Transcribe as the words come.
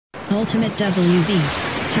Ultimate WB.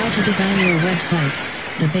 How to design your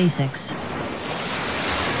website, the basics.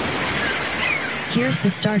 Here's the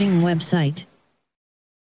starting website.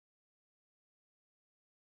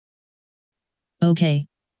 OK.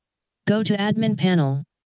 Go to Admin Panel.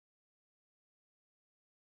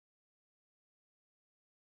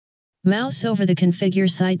 Mouse over the Configure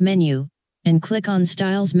Site menu, and click on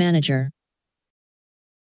Styles Manager.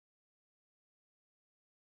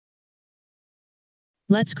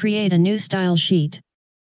 Let's create a new style sheet.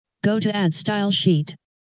 Go to Add Style Sheet.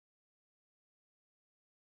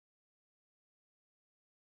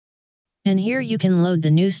 And here you can load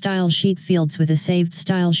the new style sheet fields with a saved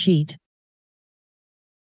style sheet.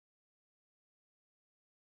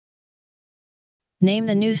 Name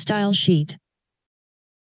the new style sheet.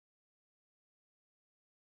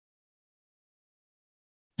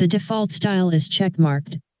 The default style is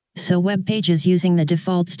checkmarked, so web pages using the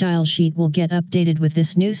default style sheet will get updated with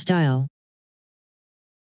this new style.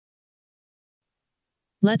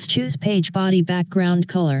 Let's choose page body background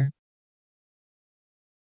color.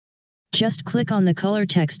 Just click on the color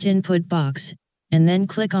text input box, and then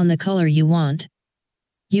click on the color you want.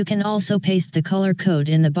 You can also paste the color code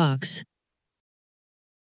in the box.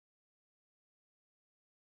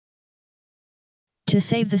 To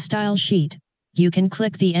save the style sheet, you can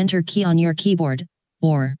click the Enter key on your keyboard,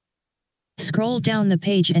 or scroll down the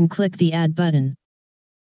page and click the Add button.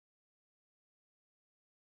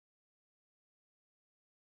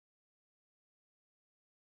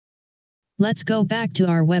 Let's go back to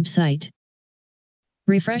our website.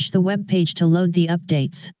 Refresh the web page to load the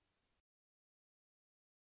updates.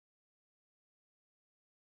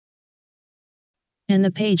 And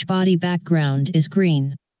the page body background is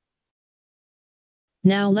green.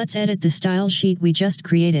 Now let's edit the style sheet we just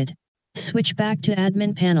created. Switch back to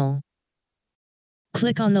Admin Panel.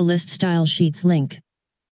 Click on the List Style Sheets link.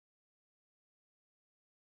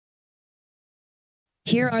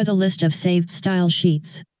 Here are the list of saved style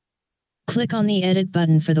sheets. Click on the Edit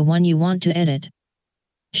button for the one you want to edit.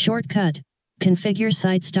 Shortcut, configure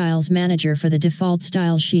Site Styles Manager for the default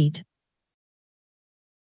style sheet.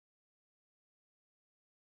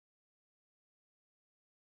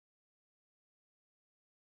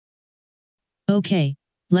 OK,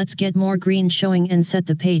 let's get more green showing and set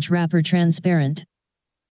the page wrapper transparent.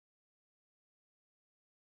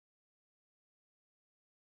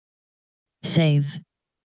 Save.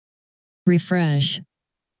 Refresh.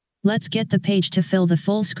 Let's get the page to fill the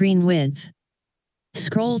full screen width.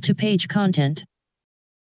 Scroll to Page Content.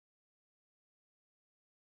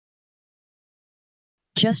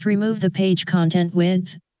 Just remove the page content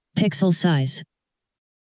width, pixel size.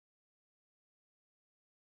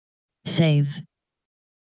 Save.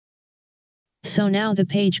 So now the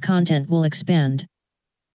page content will expand.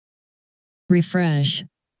 Refresh.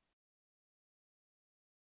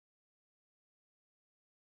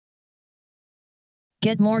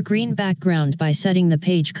 Get more green background by setting the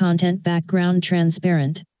page content background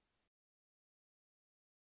transparent.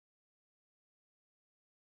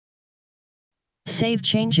 Save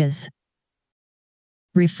changes.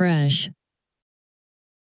 Refresh.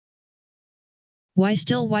 Why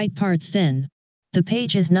still white parts then? The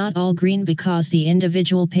page is not all green because the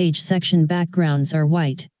individual page section backgrounds are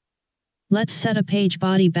white. Let's set a page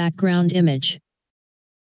body background image.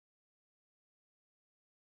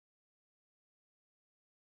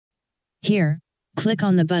 Here, click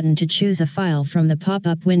on the button to choose a file from the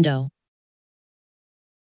pop-up window.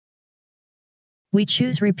 We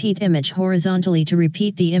choose Repeat Image horizontally to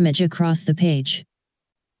repeat the image across the page.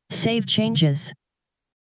 Save changes.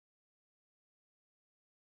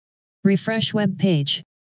 Refresh web page.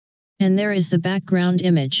 And there is the background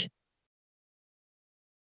image.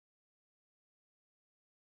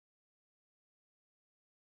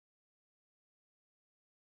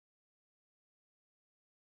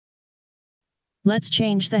 Let's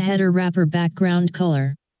change the header wrapper background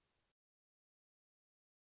color.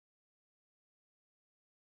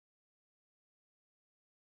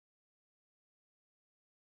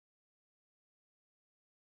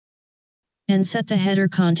 And set the header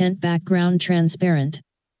content background transparent.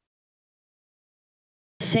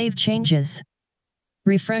 Save changes.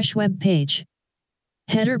 Refresh web page.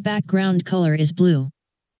 Header background color is blue.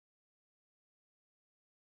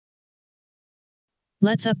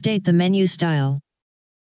 Let's update the menu style.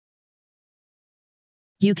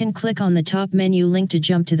 You can click on the top menu link to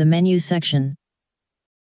jump to the menu section.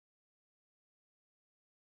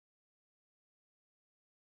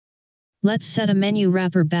 Let's set a menu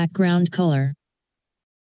wrapper background color.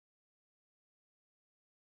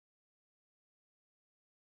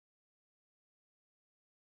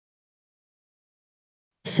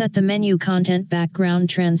 Set the menu content background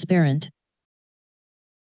transparent.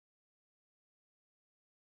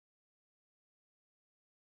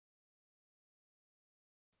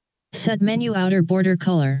 Set menu outer border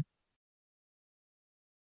color.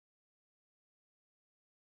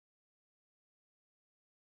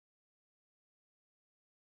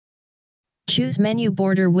 Choose menu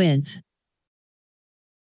border width.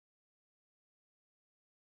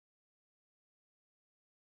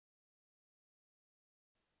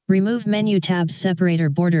 Remove menu tabs separator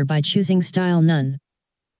border by choosing Style None.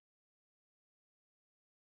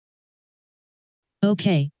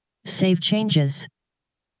 OK. Save changes.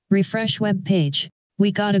 Refresh web page.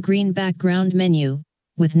 We got a green background menu,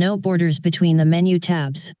 with no borders between the menu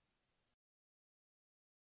tabs.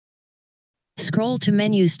 Scroll to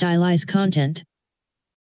menu Stylize content.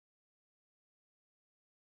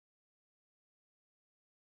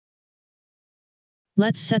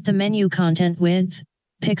 Let's set the menu content width,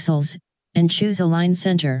 pixels, and choose Align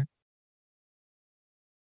Center.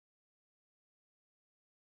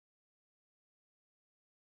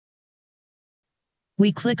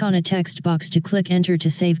 We click on a text box to click Enter to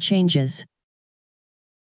save changes.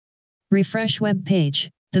 Refresh web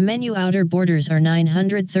page. The menu outer borders are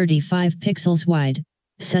 935 pixels wide,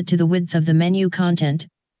 set to the width of the menu content,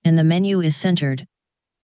 and the menu is centered.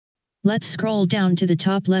 Let's scroll down to the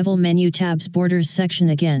top level menu tabs borders section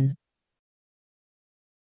again.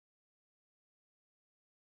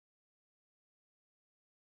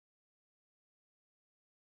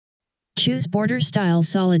 Choose Border Style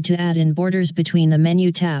Solid to add in borders between the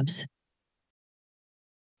menu tabs.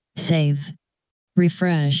 Save.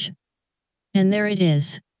 Refresh. And there it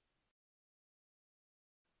is.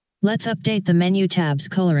 Let's update the menu tabs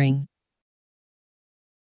coloring.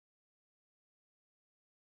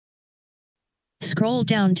 Scroll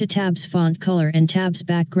down to tabs font color and tabs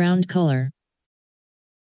background color.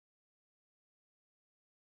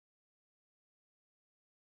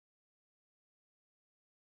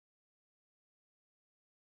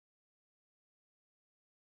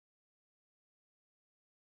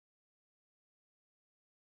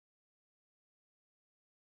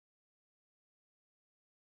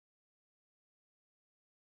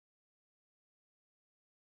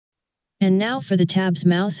 And now for the tabs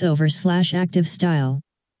mouseover/active style.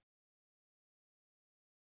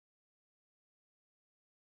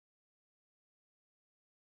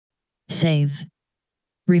 Save.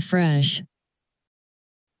 Refresh.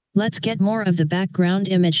 Let's get more of the background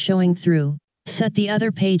image showing through. Set the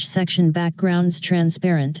other page section backgrounds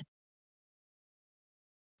transparent.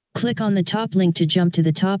 Click on the top link to jump to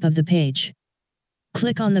the top of the page.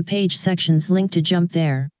 Click on the page sections link to jump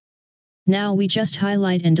there. Now we just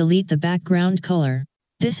highlight and delete the background color.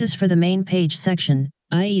 This is for the main page section,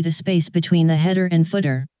 i.e. the space between the header and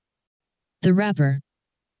footer. The wrapper.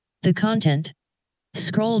 The content.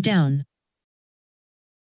 Scroll down.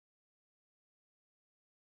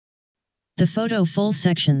 The photo full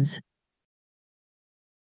sections.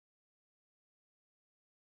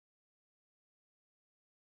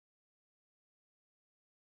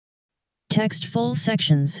 Text full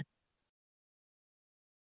sections.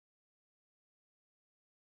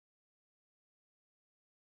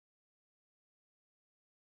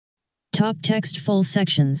 Top text full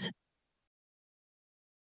sections.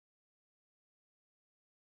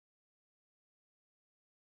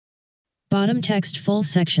 Bottom text full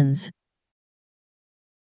sections.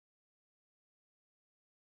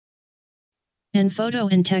 And photo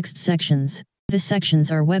and text sections. The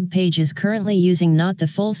sections are web pages currently using not the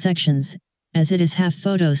full sections, as it is half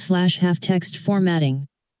photo/half text formatting.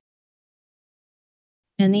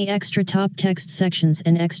 And the extra top text sections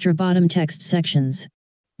and extra bottom text sections.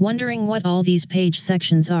 Wondering what all these page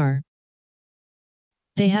sections are?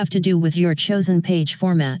 They have to do with your chosen page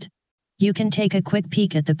format. You can take a quick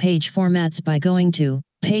peek at the page formats by going to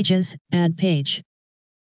Pages, Add Page.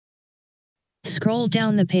 Scroll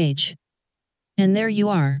down the page. And there you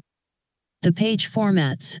are. The page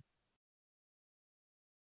formats.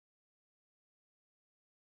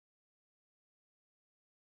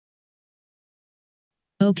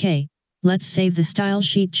 OK, let's save the style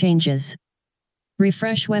sheet changes.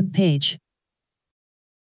 Refresh web page.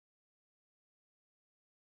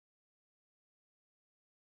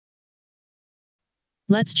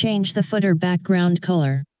 Let's change the footer background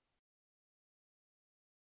color.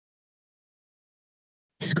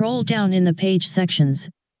 Scroll down in the page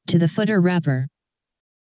sections, to the footer wrapper.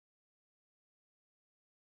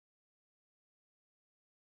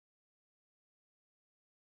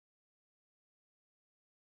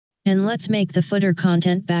 And let's make the footer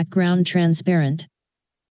content background transparent.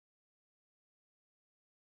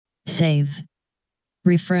 Save.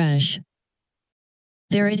 refresh.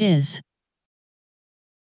 There it is.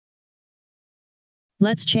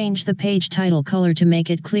 Let's change the page title color to make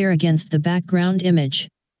it clear against the background image.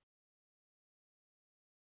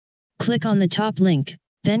 Click on the top link,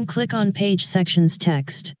 then click on Page Sections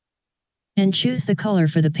text. And choose the color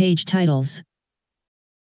for the page titles.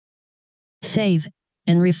 Save,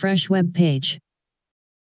 and refresh web page.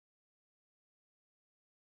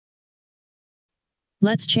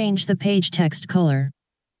 Let's change the page text color.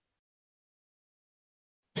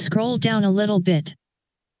 Scroll down a little bit.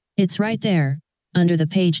 It's right there, under the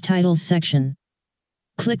page titles section.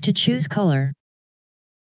 Click to choose color.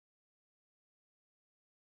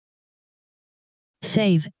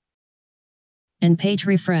 Save. And page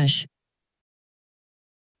refresh.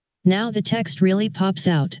 Now the text really pops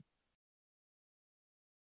out.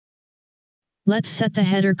 Let's set the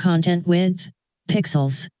header content width,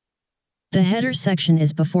 pixels. The header section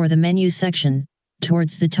is before the menu section,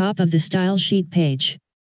 towards the top of the style sheet page.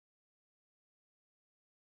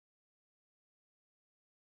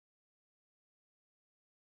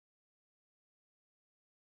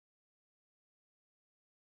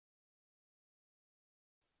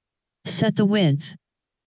 Set the width.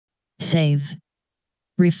 Save.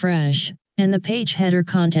 Refresh, and the page header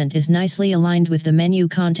content is nicely aligned with the menu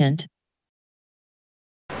content.